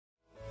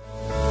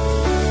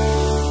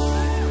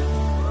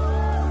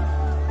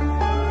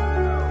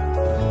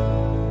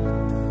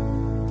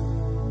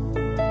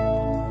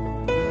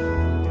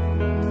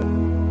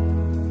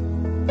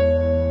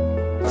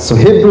So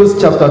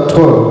Hebrews chapter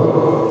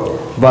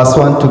 12, verse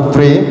 1 to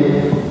 3.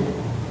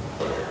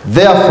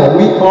 Therefore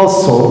we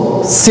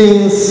also,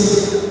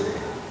 since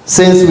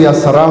we are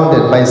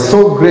surrounded by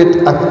so great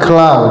a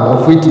cloud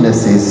of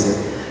witnesses,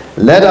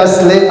 let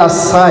us lay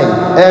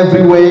aside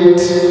every weight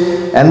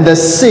and the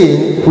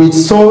sin which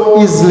so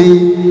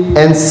easily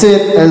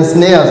ensnares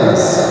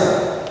us,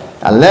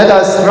 and let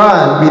us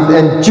run with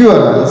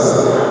endurance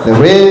the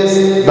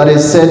race that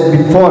is set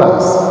before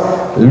us,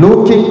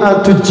 looking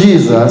unto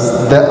Jesus,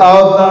 the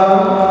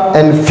author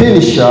and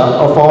finisher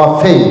of our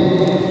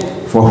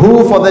faith, for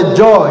who for the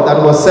joy that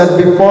was set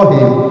before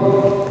him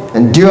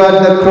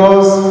endured the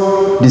cross,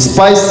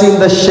 despising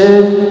the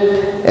shame,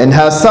 and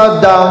has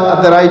sat down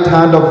at the right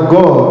hand of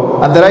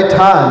God, at the right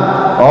hand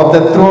of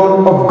the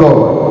throne of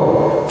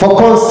God. For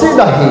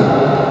consider him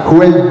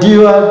who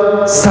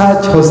endured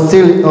such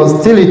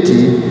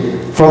hostility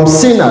from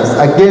sinners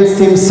against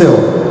himself,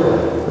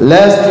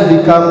 lest you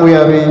become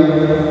weary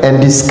and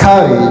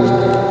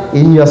discouraged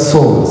in your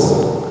souls.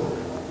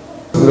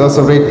 We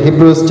also read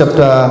Hebrews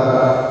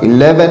chapter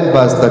 11,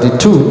 verse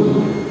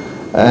 32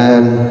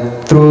 and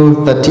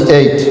through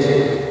 38.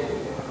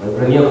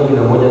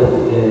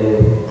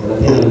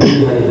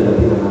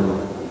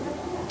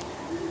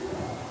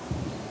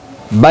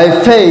 By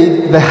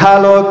faith the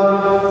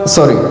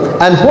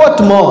and what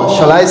more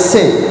shall I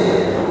say?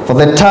 For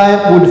the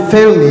time would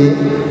fail me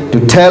to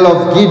tell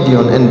of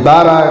Gideon and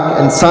Barak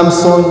and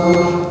Samson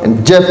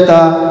and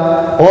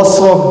Jephthah,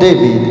 also of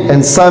David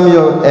and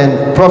Samuel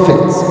and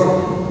prophets,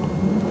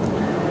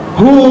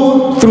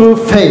 who through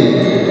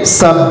faith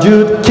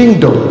subdued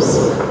kingdoms,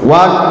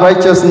 worked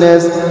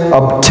righteousness,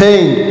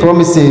 obtained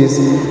promises,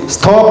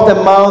 stopped the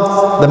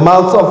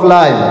mouths of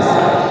lions,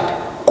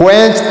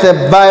 quenched the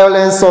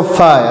violence of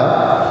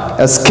fire,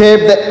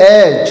 escaped the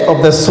edge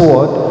of the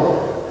sword,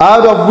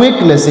 out of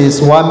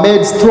weaknesses were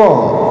made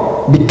strong,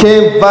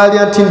 became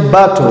valiant in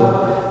battle,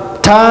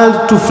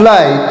 turned to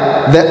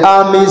flight the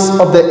armies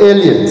of the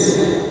aliens.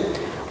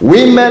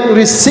 Women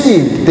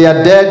received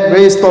their dead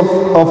raised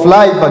of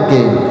life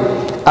again.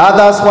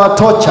 Others were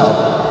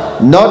tortured,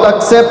 not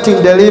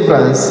accepting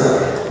deliverance,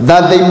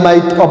 that they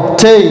might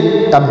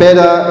obtain a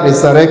better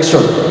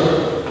resurrection.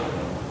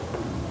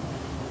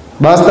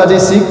 Verse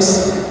 36,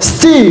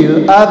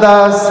 still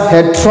others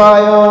had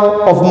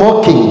trial of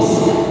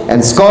mockings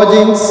and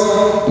scourgings,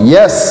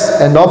 yes,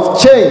 and of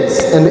chains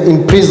and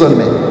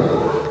imprisonment.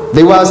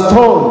 They were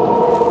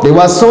stoned, they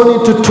were sawn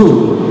into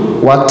two,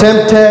 were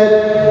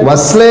tempted, were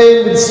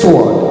slain with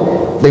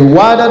sword. They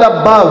wandered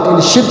about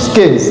in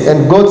sheepskins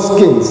and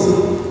goatskins,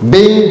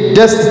 being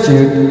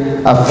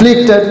destitute,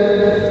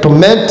 afflicted,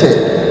 tormented,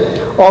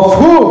 of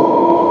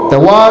whom the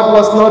world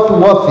was not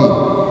worthy.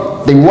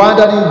 They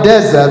wandered in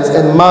deserts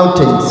and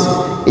mountains,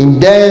 in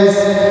dens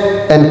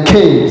and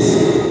caves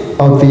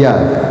of the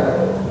earth.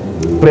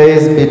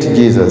 Praise be to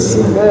Jesus.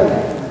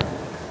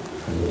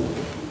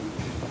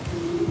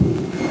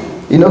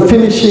 You know,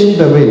 finishing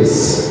the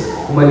race.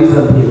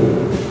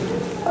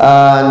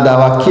 And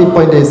our key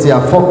point is they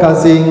are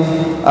focusing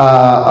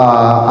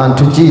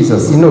unto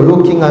Jesus. You know,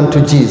 looking unto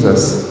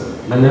Jesus,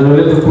 the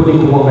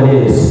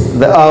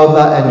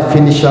author and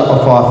finisher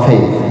of our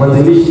faith.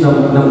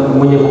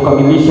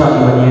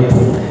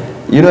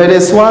 You know, it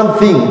is one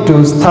thing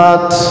to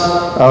start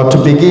to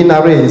begin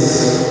a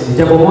race,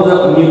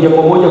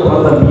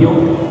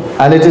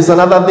 and it is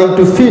another thing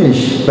to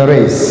finish the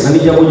race.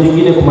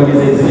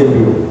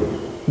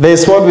 There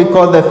is what we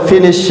call the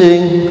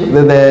finishing,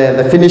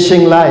 the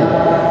finishing line.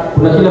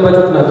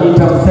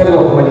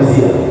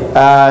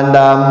 And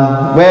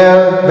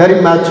well,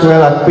 very much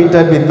well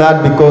acquainted with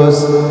that,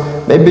 because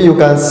maybe you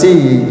can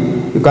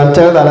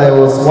tell that I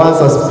was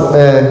once a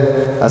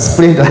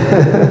sprinter.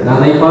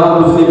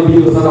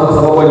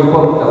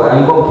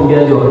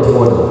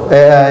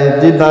 I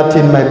did that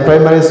in my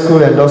primary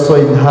school and also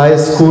in high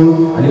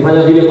school.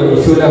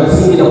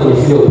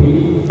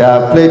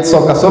 I played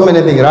soccer, so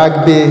many things,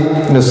 rugby,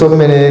 you know, so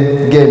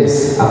many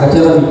games.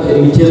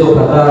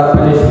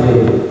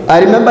 I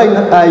remember in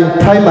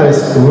primary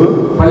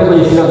school,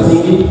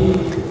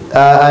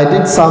 I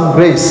did some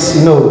race.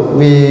 You know,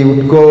 we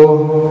would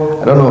go,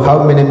 I don't know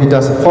how many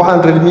meters,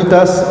 400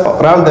 meters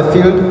around the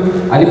field.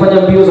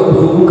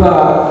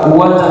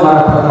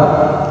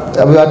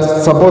 We were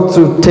supposed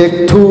to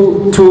take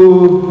two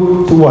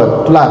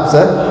laps.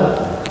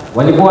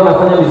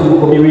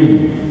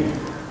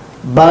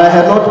 But I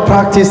had not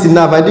practiced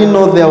enough. I didn't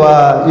know there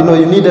were, you know,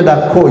 you needed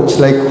a coach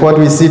like what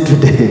we see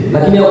today.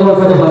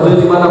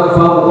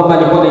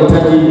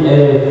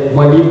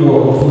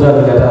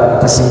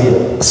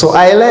 So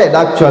I led,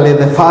 actually,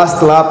 the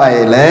first lap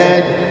I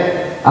led.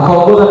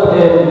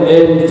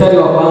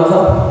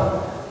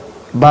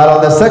 But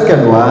on the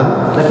second one,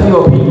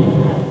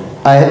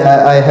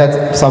 I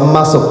had some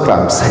muscle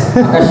cramps.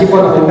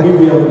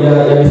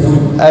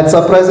 And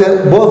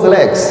surprisingly, both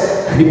legs.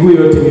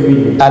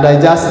 And I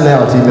just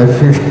knelt in the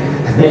field.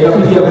 And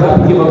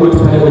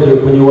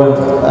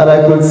I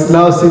could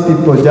now see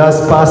people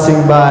just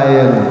passing by,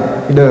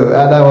 and you know,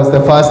 and I was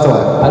the first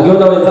one.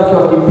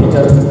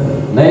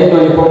 Na yeye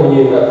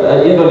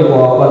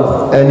alikuwa wa kwanza.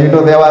 And you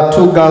know there were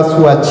two girls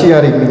who were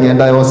cheering me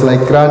and I was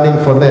like running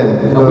for them.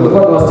 Na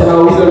kulikuwa wasichana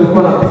wawili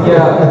walikuwa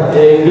wanapiga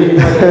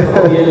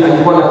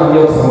alikuwa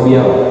anakimbia kwa sababu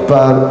yao.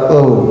 But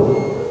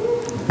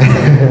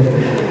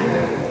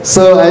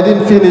so I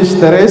didn't finish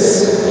the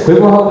race. Kwa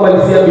hivyo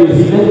hakumalizia mbio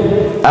zile.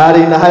 And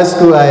in high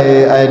school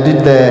I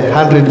did the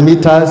 100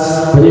 meters.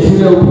 Kwenye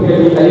shule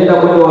alienda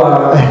mwendo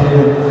wa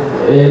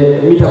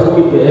mita 100.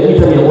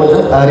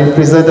 I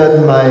represented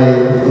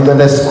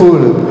the school.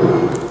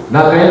 Na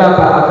akaenda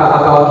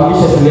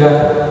akawakilisha shule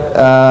yake.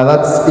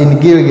 That's in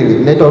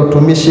Gilgil, inaitwa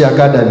Utumishi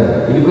Academy.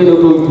 Ilikuwa ni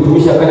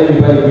Utumishi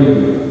Academy pale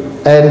Gilgil.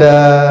 And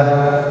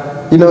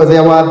you know,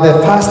 there were the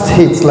first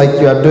hits,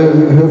 like you are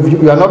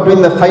not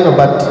doing the final,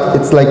 but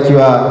it's like you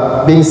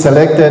are being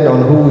selected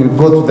on who will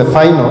go to the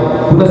final.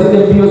 Kuna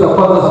zile mbio za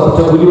kwanza za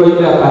kuchaguliwa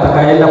ile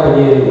atakayeenda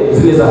kwenye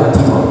zile za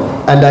hatima.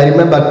 And I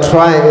remember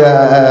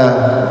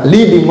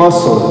leading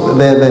also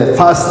the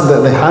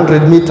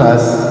 100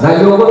 meters. Na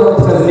niliongoza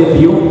katika zile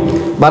mbio.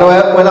 But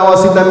when I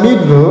was in the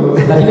middle,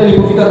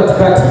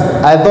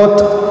 I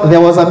thought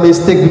there was a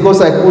mistake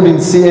because I couldn't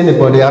see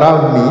anybody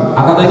around me.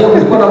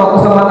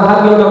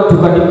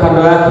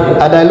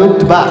 And I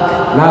looked back.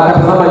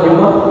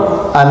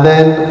 And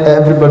then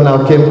everybody now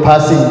came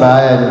passing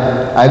by and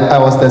I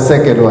was the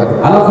second one.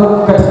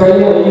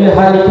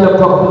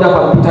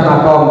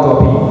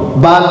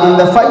 But in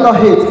the final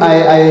hit,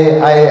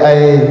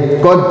 I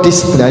got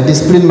disciplined. I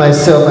disciplined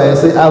myself. I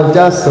said, I'll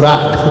just run.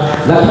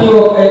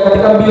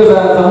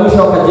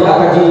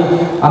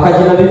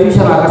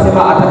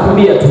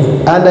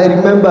 And I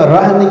remember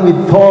running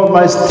with all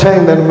my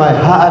strength and my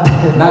heart.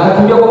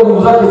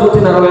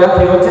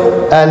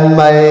 And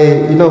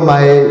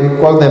we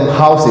call them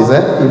houses,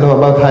 we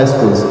about high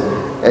schools.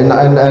 And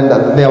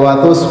there were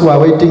those who were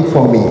waiting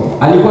for me.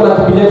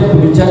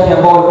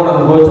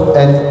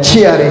 And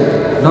cheering.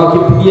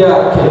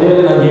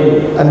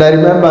 And I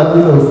remember,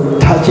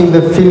 touching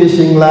the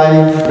finishing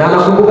line.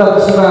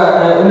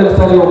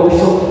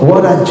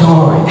 What a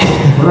joy.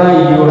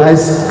 I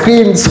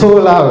screamed so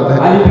loud.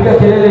 I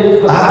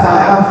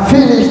have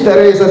finished the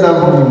race and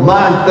I've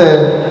marked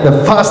the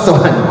first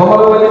one.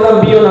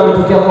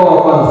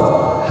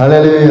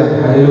 Hallelujah.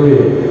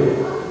 Hallelujah.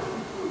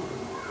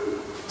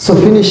 So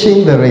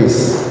finishing the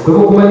race.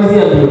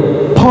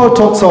 Paul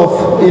talks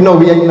of, we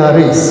are in a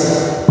race.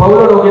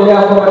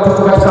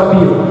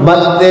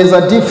 But there's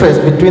a difference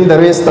between the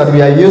race that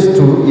we are used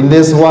to in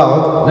this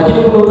world and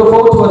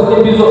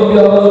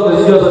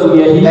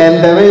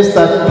the race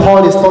that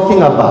Paul is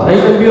talking about.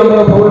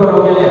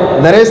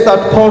 The race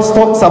that Paul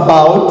talks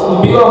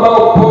about,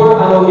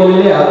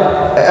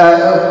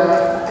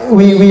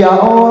 we are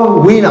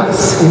all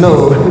winners,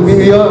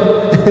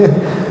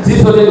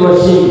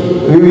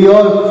 we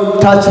all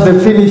touch the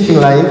finishing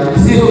line.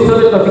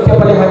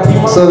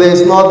 So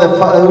there's not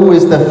who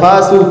is the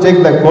first who will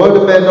take the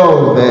gold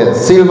medal, the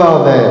silver,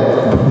 or the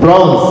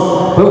bronze.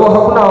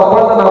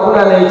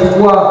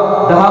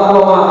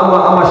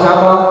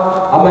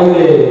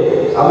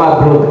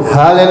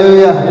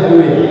 Hallelujah.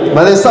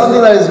 But there's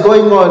something that is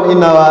going on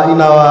in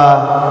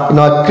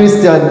our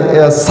Christian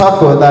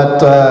circle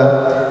that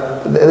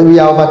we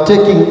are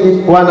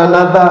overtaking one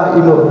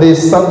another.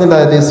 There's something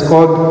that is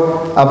called,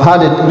 I've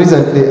heard it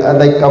recently,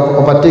 like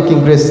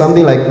overtaking grace,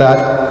 something like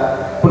that.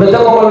 But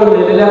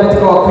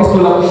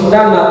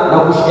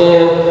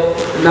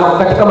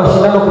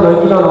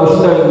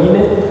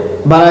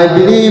I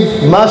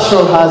believe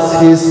Marshall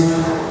has his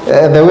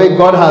the way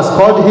God has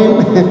called him.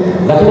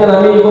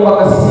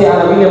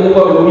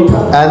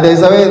 And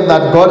there's a way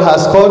that God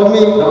has called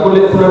me.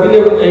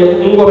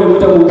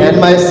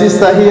 And my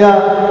sister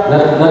here.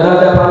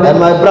 And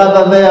my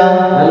brother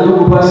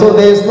there. So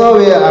there is no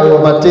way I will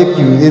overtake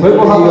you.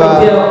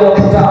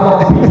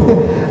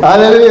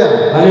 Hallelujah.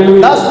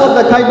 That's not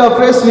the kind of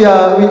race we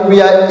are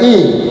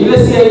in.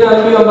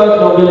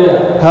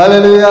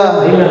 Hallelujah.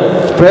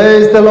 Amen.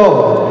 Praise the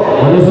Lord.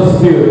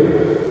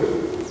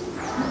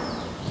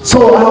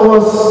 So I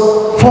was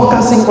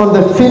focusing on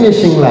the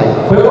finishing line.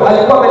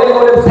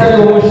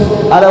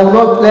 And I will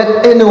not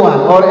let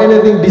anyone or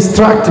anything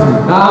distract me.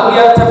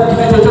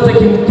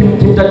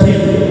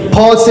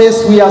 Paul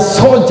says we are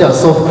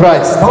soldiers of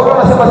Christ.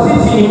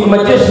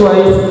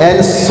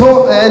 And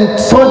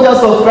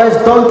soldiers of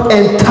Christ don't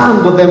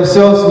entangle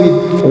themselves with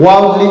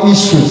worldly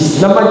issues.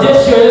 They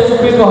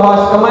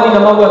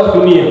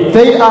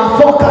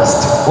are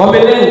focused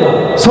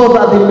so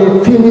that they may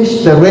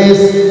finish the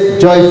race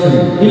joyfully.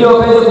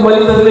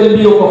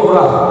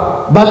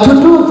 But to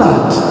do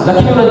that,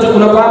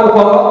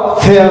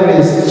 there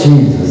is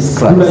Jesus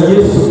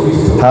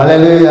Christ.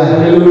 Hallelujah.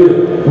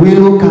 We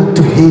look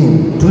unto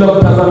Him.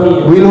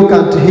 We look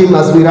unto Him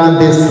as we run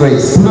this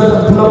race.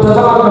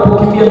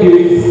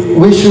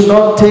 We should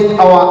not take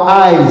our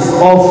eyes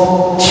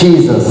off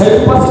Jesus.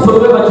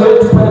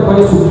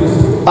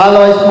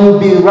 Otherwise we will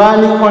be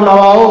running on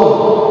our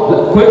own.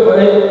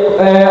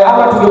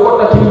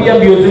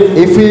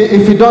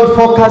 If we don't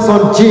focus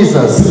on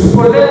Jesus,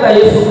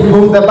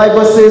 whom the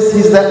Bible says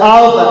He's the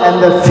author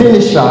and the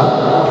finisher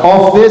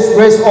of this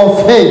race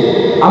of faith.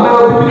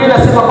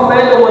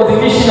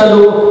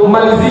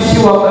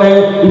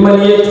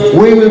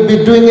 We will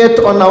be doing it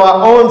on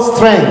our own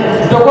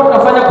strength,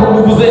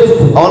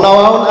 on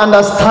our own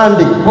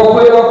understanding, and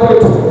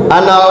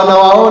on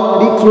our own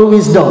little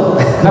wisdom.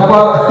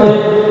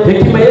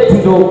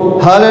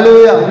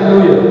 Hallelujah.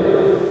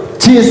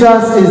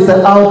 Jesus is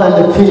the author and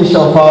the finisher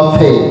of our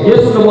faith.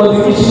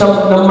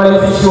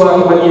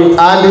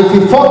 And if we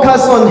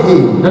focus on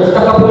Him,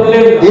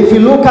 if we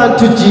look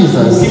unto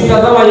Jesus,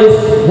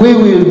 we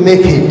will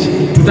make it.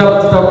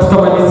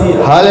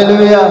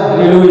 Hallelujah.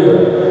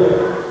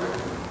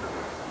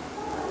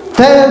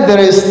 Then there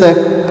is the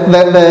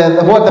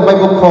what the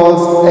Bible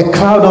calls a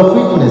cloud of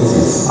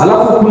witnesses.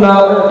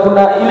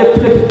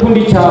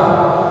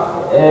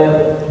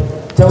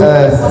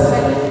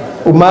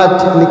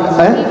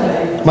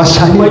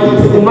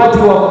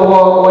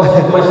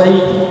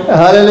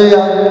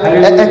 Hallelujah.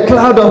 A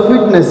cloud of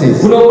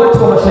witnesses. You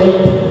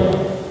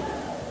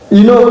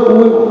know,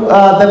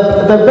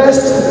 the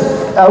best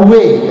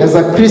way as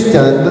a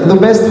Christian, the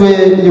best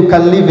way you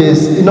can live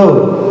is, you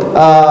know,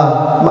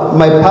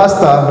 my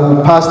pastor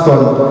who passed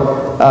on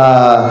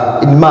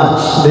in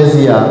March this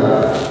year.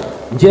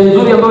 He's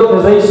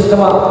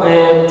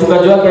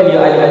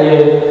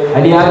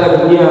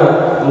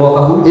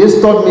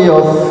taught me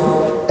of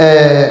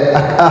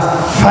a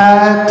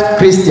fat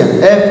Christian,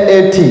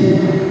 F-A-T,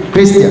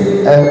 Christian,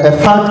 a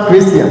fat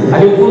Christian.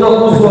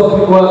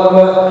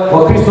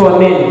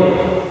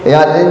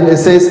 Yeah, and it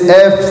says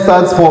F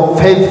stands for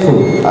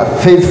faithful,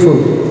 faithful.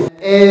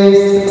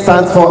 A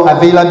stands for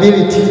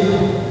availability.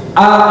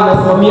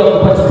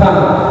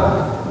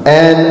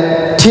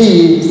 And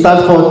T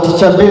stands for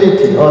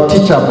teachability or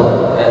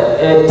teachable.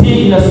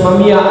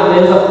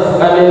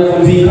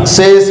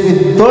 Says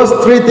with those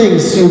three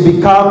things you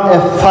become a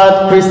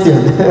fat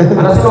Christian.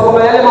 And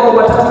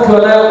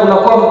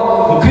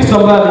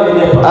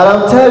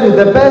I'll tell you,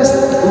 the best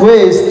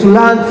way is to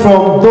learn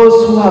from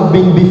those who have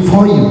been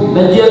before you.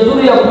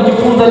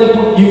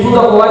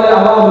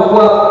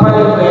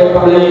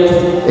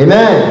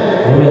 Amen.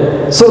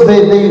 So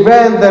they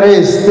ran the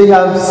race. They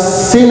have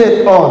seen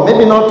it all.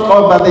 Maybe not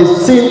all, but they've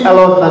seen a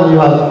lot than you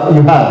have.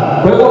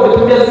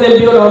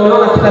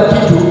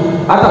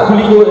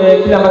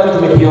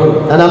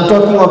 And I'm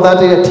talking of that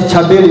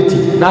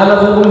teachability.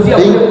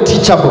 Being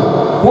teachable.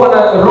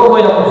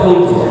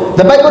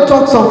 The Bible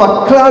talks of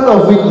a cloud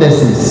of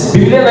witnesses.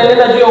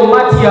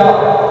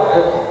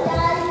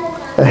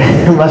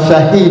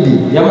 Mashahidi.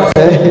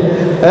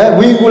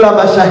 Wingu la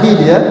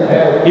mashahidi.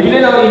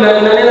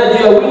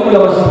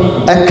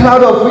 A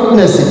cloud of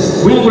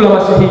witnesses. You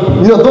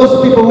know,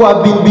 those people who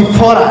have been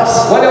before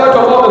us.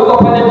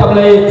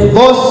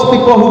 Those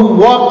people who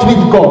walked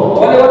with God.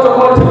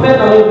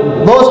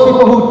 Those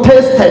people who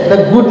tasted the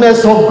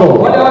goodness of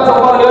God.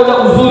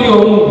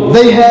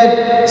 They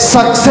had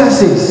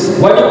successes.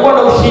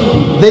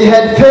 They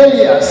had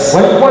failures.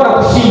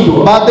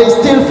 But they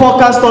still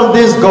focused on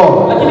this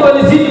God.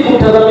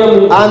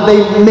 And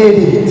they made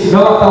it.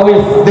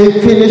 They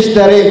finished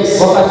the race.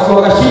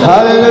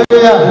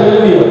 Hallelujah.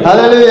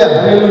 Hallelujah.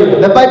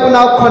 The Bible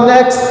now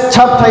connects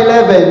chapter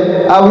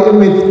 11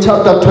 with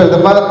chapter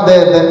 12.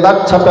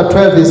 That chapter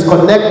 12 is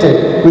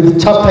connected with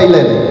chapter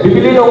 11.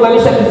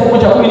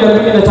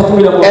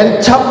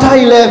 And chapter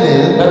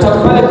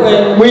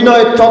 11, we know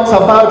it talks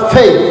about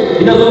faith.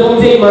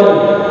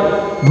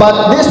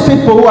 But these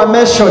people who are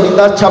mentioned in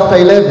that chapter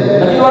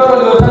 11,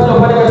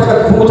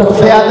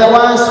 they are the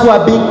ones who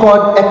are being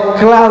called a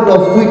cloud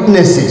of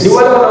witnesses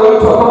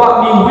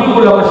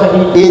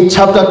in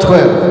chapter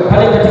 12.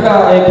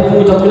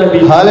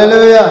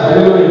 Hallelujah.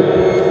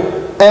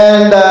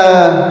 And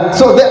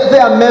so they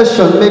are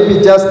mentioned,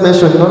 maybe just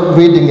mentioned, not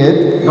reading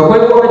it.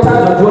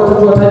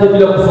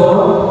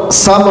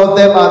 Some of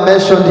them are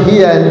mentioned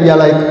here and we are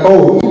like,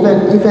 oh,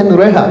 even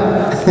Rahab.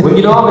 She's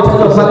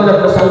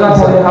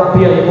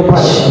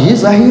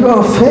a hero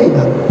of faith.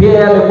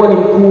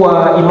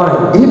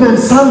 Even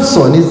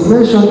Samson is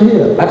mentioned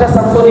here.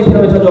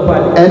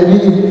 And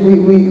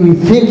we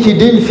think he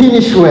didn't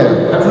finish well.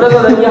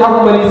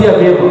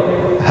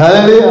 Hallelujah.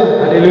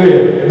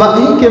 Hallelujah. But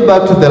he came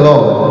back to the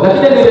Lord.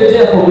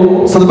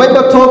 So the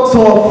Bible talks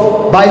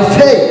of by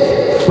faith.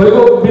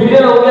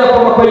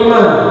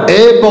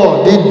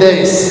 Abel did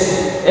this.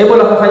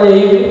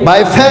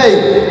 By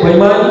faith,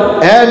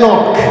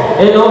 Enoch.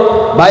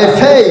 By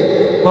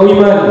faith,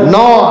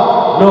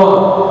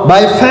 Noah.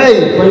 By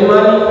faith,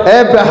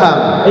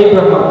 Abraham.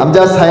 I'm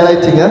just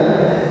highlighting it.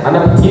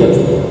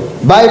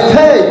 By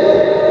faith,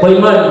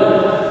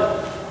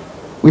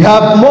 we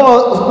have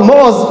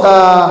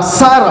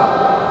Sarah.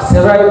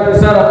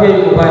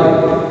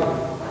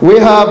 We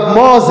have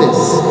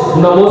Moses.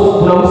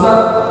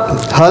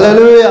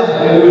 Hallelujah.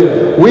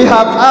 We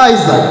have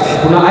Isaac.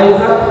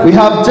 We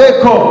have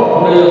Jacob.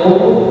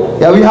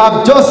 Yeah, we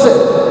have Joseph.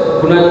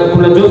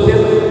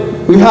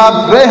 We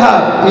have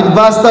Rahab in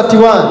verse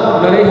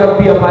 31.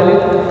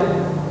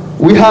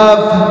 We have,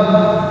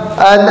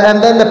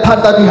 and then the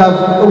part that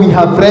we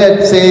have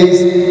read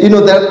says, you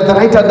know, the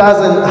writer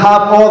doesn't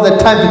have all the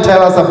time to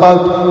tell us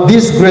about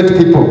these great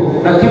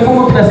people.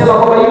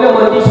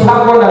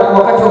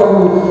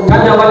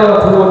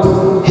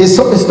 He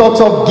talks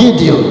of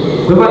Gideon,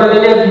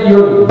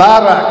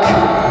 Barak,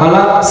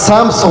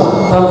 Samson,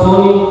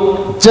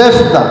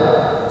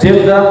 Jephthah,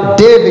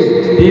 David,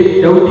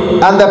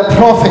 and the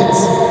prophets.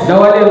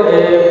 So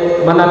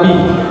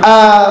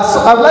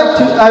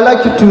I'd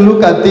like you to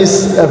look at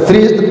these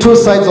two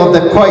sides of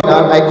the coin.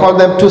 I call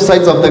them two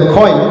sides of the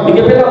coin.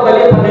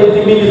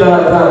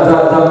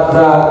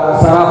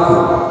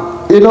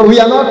 You know, we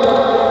are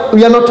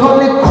not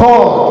only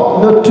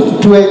called, you know,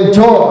 to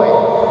enjoy.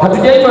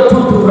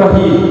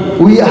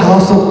 We are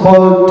also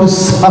called to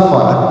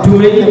suffer.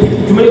 And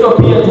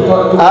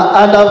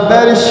I'm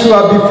very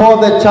sure before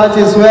the church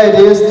is where it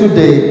is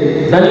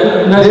today,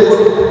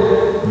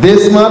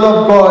 this man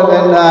of God,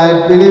 and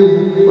I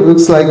believe it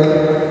looks like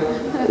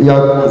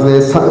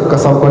there's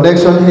some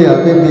connection here.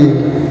 Maybe,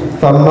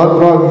 if I'm not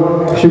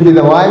wrong, it should be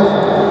the wife.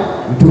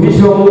 Good.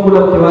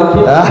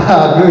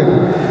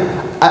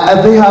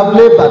 They have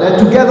labored, and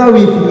together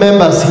with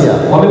members here,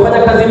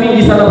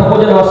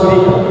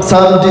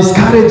 some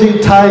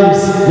discouraging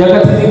times,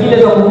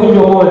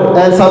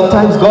 and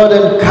sometimes God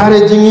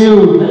encouraging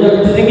you.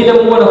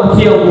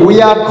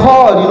 We are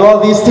called in all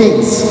these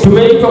things.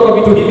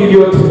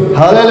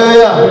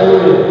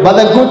 Hallelujah. But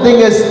the good thing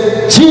is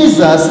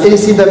Jesus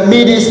is in the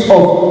midst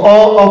of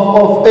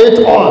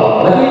it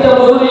all.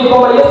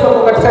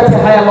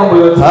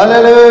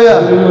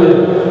 Hallelujah.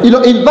 You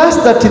know, in verse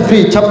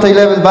 33, chapter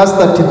 11, verse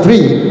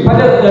 33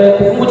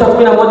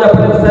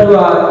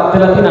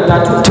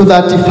 to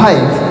 35,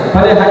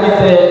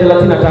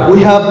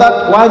 we have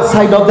that one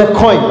side of the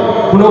coin.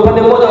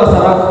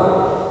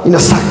 You know,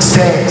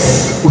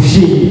 success,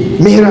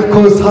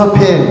 miracles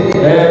happen.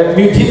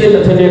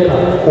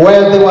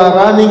 While they were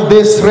running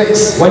this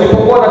race,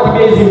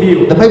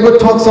 the Bible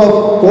talks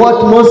of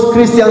what most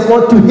Christians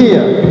want to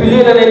hear.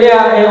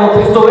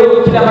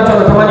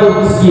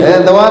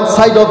 And the one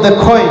side of the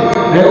coin,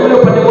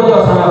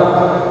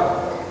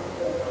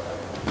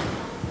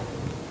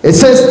 it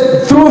says,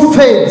 through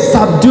faith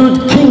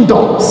subdued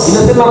kingdoms.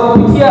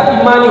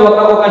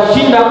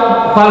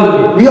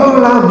 We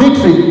all have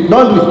victory,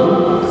 don't we?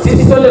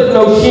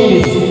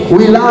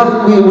 We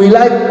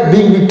like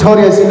being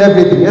victorious in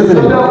everything, isn't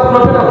it?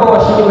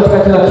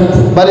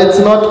 But it's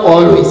not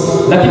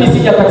always.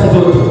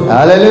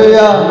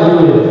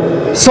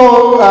 Hallelujah.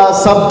 So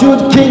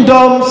subdued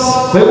kingdoms,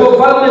 they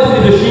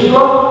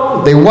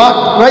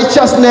worked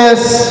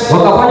righteousness,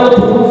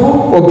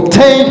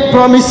 obtained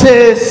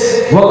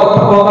promises,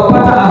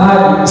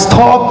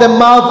 stopped the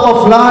mouth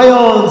of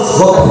lions.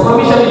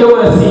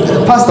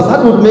 Pastor,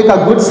 that would make a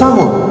good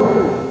sermon.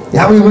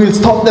 Yeah, we will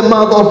stop the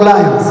mouth of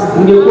lions.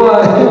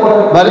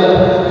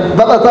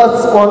 But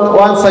that's on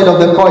one side of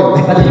the coin.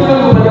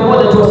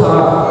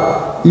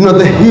 You know,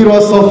 the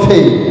heroes of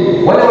faith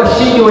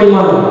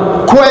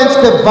quench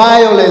the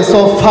violence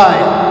of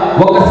fire,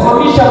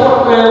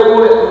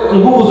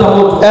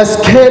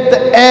 escape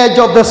the edge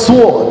of the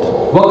sword.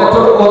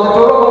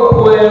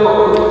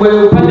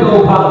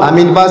 I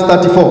mean, verse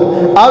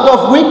 34. Out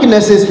of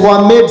weaknesses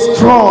were made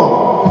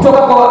strong,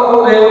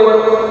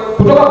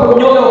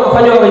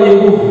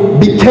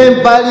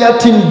 became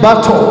valiant in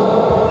battle,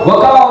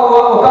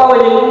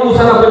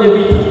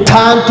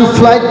 turned to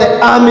flight the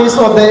armies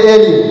of the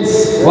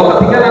aliens.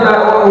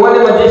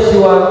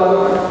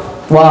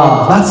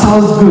 Wow, that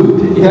sounds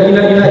good.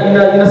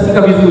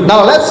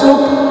 Now let's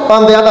look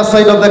on the other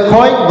side of the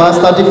coin, verse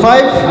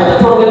 35.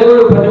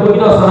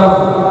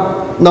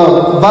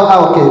 No, but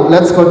okay,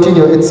 let's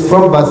continue. It's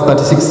from verse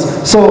 36.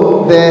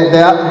 So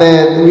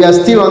we are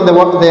still on the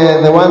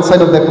one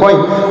side of the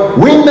coin.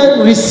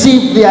 Women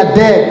received their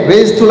dead,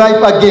 raised to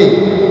life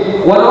again.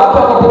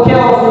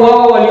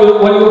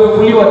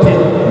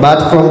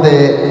 But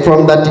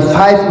from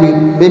 35,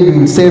 maybe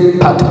we'll say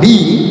part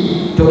B.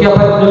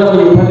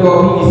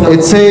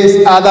 It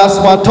says others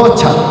were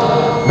tortured.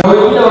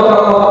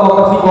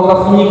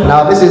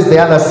 Now this is the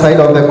other side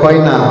of the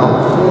coin now.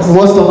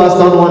 Most of us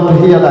don't want to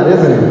hear that,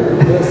 isn't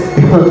it?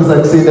 We want to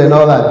succeed and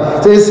all that.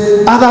 It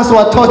says others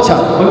were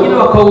tortured,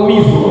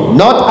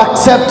 not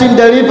accepting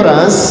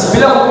deliverance,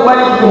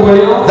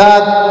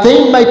 that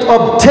they might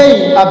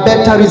obtain a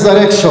better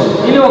resurrection.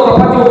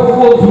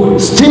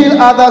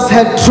 Still others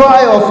had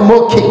trial of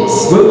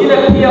mockings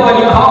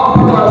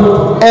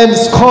and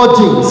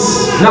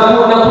scourgings,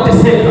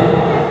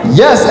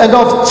 yes, and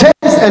of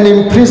chains and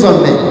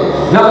imprisonment.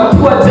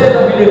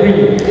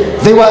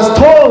 They were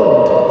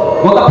stoned.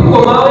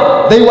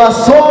 They were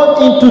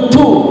sawn into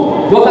two.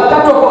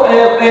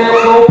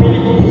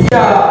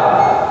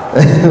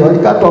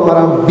 Walikatwa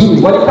mara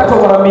mbili.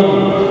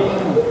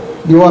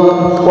 Ni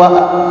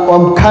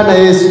wamkana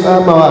Yesu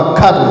ama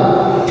wakatwa.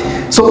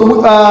 So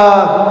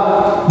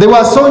they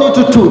were sawn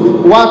into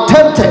two. Were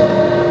tempted.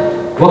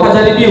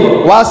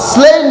 Were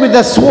slain with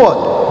the sword.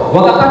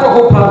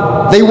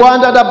 They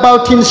wandered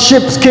about in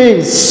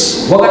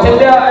sheepskins.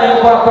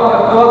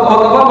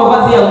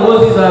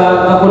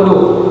 za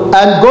kondoo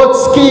and goat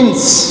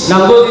skins, na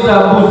ngozi za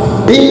mbuzi,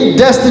 being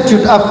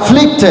destitute,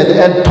 afflicted,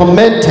 and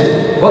tormented,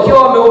 wakiwa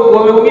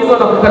wameumizwa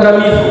na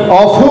kukandamizwa,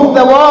 of whom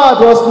the world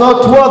was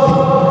not worthy.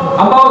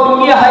 ambao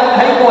dunia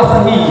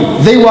haikuwastahili.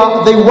 They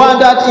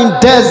wandered in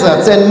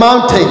deserts and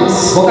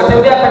mountains,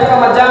 wakatembea katika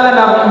majangwa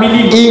na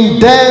milima, in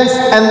dens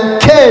and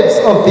caves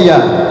of the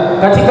earth.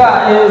 katika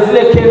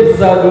zile caves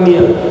za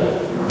dunia.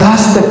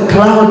 That's the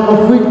cloud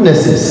of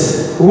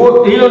witnesses.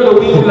 Hilo ndio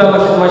wingu la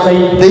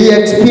mashahidi. They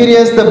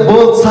experienced the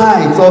both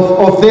sides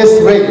of this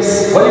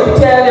race.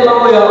 Walipitia yale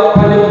mambo ya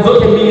pande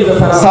zote mbili za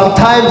sarafu.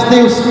 Sometimes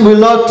things will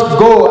not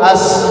go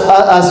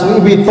as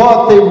we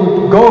thought they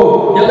would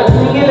go. Nyakati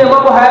nyingine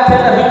mambo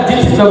hayataenda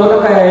jinsi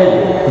tunavyotaka yaende.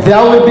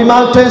 There will be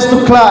mountains to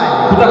climb.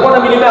 Kutakuwa na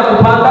milima ya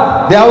kupanda.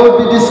 There will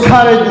be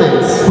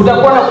discouragements.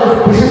 Kutakuwa na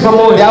kushuka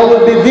moyo. There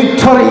will be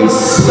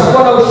victories.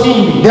 Kutakuwa na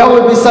ushindi. There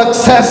will be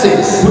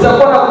successes.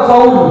 Kutakuwa na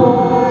kufaulu.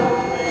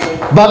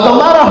 But no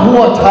matter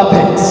what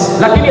happens,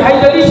 lakini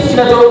haijalishi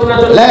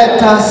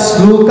let us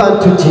look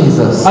unto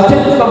Jesus,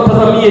 acheni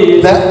tukamtazamie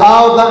Yesu, the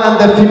author and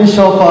the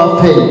finisher of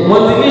our faith.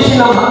 mwanzilishi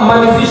na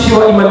mmalizishi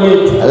wa imani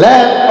yetu.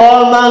 Let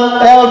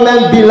all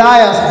men be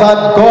liars,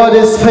 but God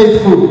is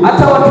faithful.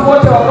 Hata watu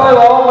wote wakawe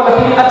waongo,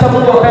 lakini hata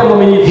Mungu akae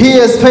mwaminifu.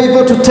 He is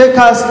faithful to take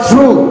us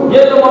through.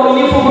 Yeye ndiye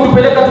mwaminifu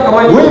kutupeleka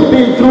tukamaliza. We've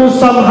been through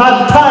some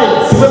hard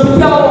times.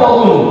 Tumepitia mambo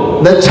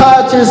magumu. The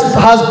church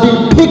has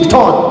been picked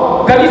on.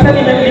 Kanisa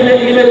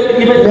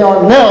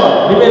limeonewa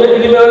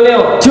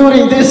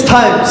during these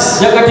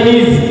times. nyakati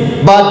hizi.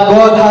 But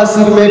God has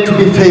remained to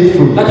be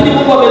faithful. Lakini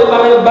Mungu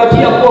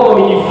amebakia kuwa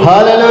mwaminifu.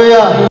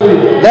 Hallelujah.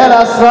 Let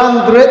us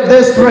run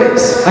this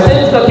race.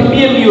 Acheni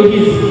tukakimbie mbio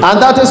hizi. And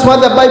that is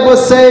what the Bible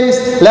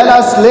says. Let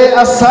us lay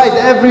aside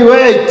every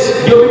weight.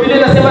 Ndio Biblia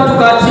inasema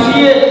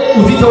tukaachilie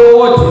uzito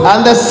wowote.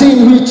 And the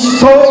sin which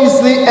so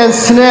easily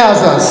ensnares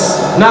us.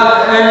 Na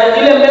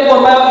ile mbegu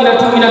ambayo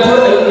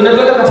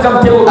inatuweka katika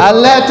mtego. And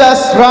let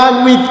us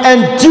run with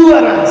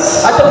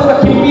endurance. Acha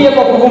tukakimbie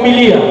kwa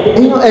kuvumilia.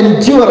 You know,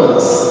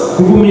 endurance.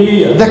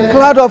 Kuvumilia. The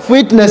cloud of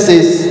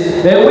witnesses.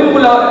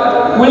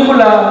 Wingu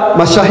la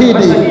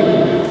mashahidi.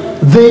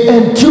 They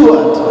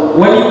endured.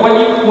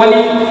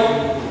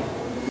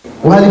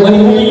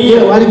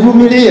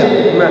 Walivumilia.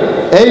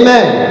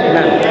 Amen.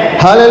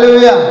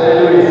 Hallelujah.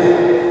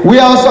 We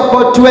are also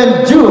called to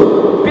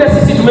endure.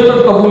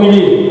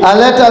 And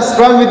let us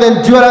run with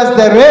endurance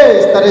the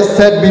race that is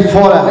set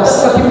before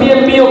us.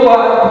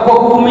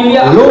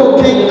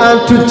 Looking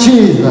unto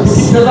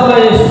Jesus.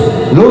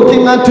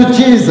 Looking unto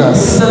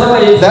Jesus,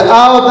 the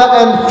author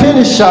and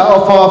finisher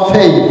of our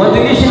faith. For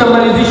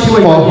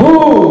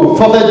who,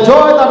 for the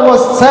joy that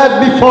was set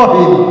before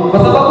him,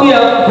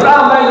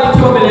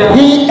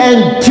 he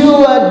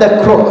endured the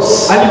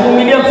cross.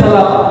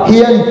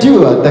 He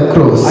endured the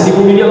cross.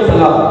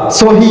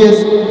 So he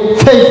is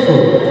faithful.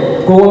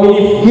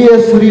 He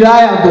is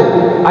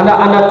reliable.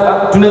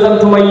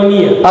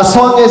 A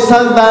song is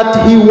sung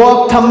that he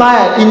walked a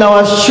mile in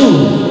our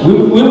shoe.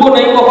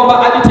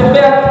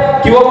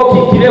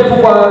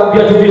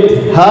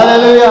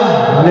 Hallelujah.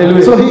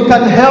 Hallelujah. So he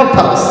can help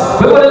us.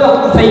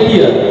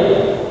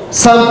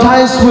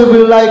 Sometimes we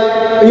will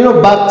we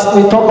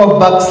talk of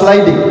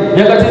backsliding.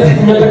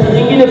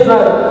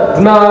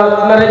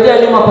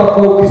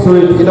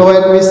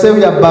 When we say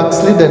we are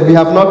backslidden, we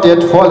have not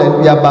yet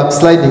fallen, we are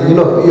backsliding.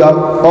 You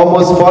are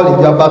almost falling,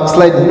 you are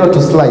backsliding,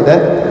 to slide,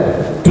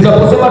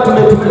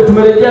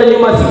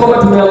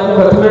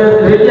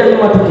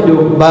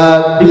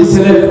 But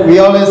we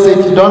always say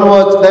if you don't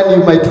watch, then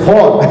you might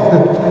fall.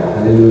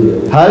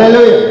 Hallelujah.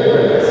 Hallelujah.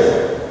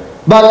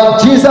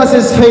 But Jesus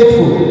is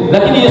faithful.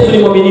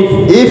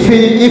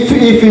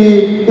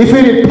 If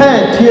we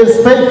repent, he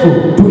is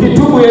faithful.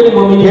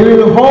 He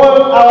will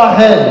hold our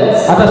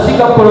hands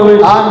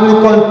and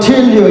will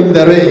continue in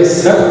the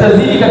race.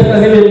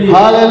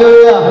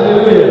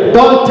 Hallelujah.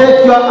 Don't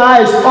take your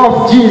eyes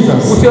off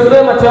Jesus.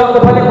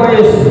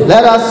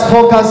 Let us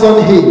focus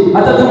on him.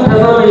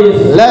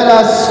 Let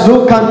us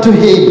look unto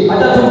him.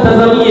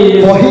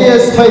 For he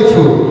is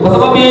faithful.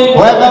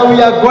 Whether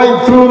we are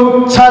going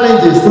through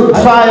challenges, through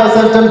trials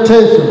and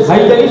temptations,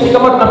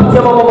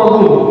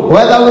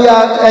 whether we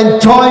are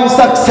enjoying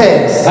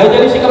success,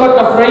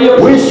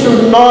 we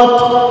should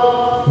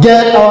not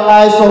get our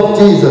eyes off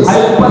Jesus.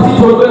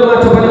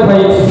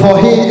 For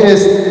he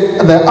is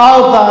the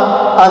author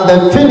and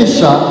the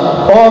finisher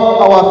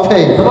of our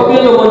faith.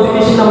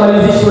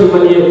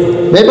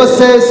 Bible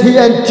says he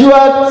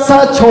endured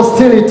such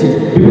hostility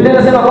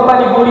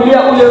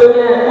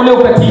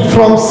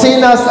from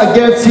sinners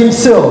against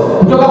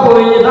himself.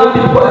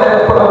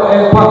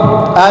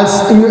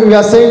 And we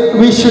are saying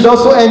we should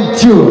also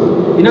endure,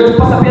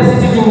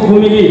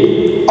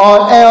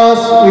 or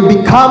else we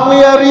become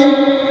weary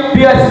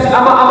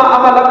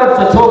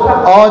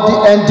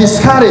and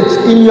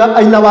discouraged in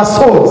our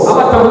souls.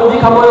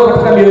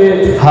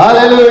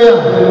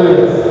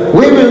 Hallelujah.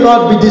 We will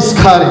not be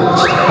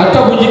discouraged.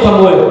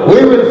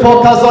 We will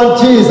focus on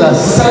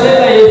Jesus.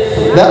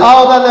 the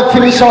author and the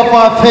finisher of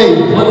our faith.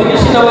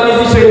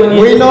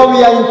 We know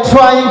we are in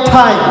trying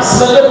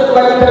times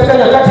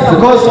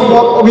because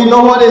we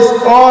know what is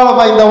all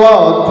over in the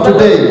world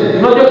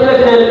today.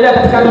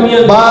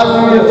 But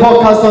we will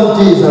focus on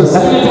Jesus.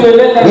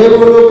 We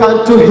will look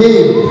unto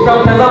Him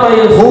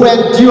who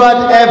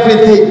endured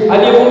everything,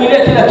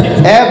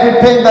 every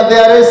pain that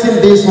there is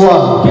in this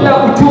world,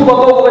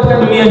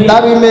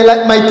 that we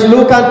might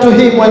look unto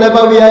Him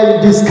whenever we are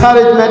in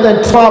discouragement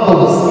and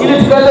troubles,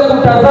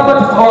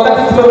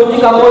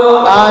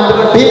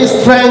 and be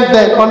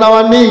strengthened on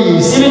our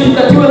knees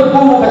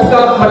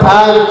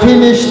and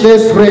finish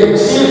this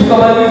race.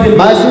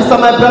 My sister,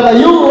 my brother,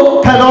 you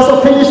can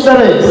also finish the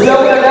race.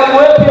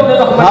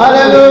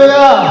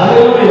 Hallelujah.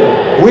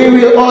 We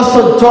will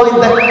also join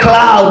the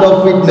cloud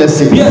of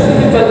witnesses.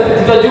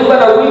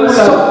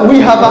 So we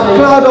have a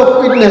cloud of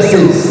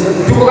witnesses.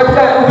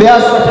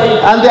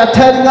 And they are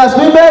telling us,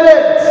 we made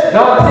it.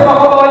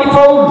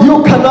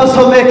 You can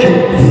also make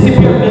it.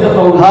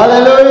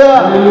 Hallelujah.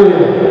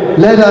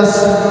 Let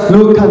us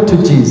look unto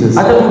Jesus.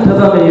 I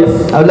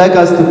would like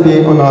us to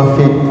be on our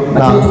feet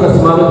now.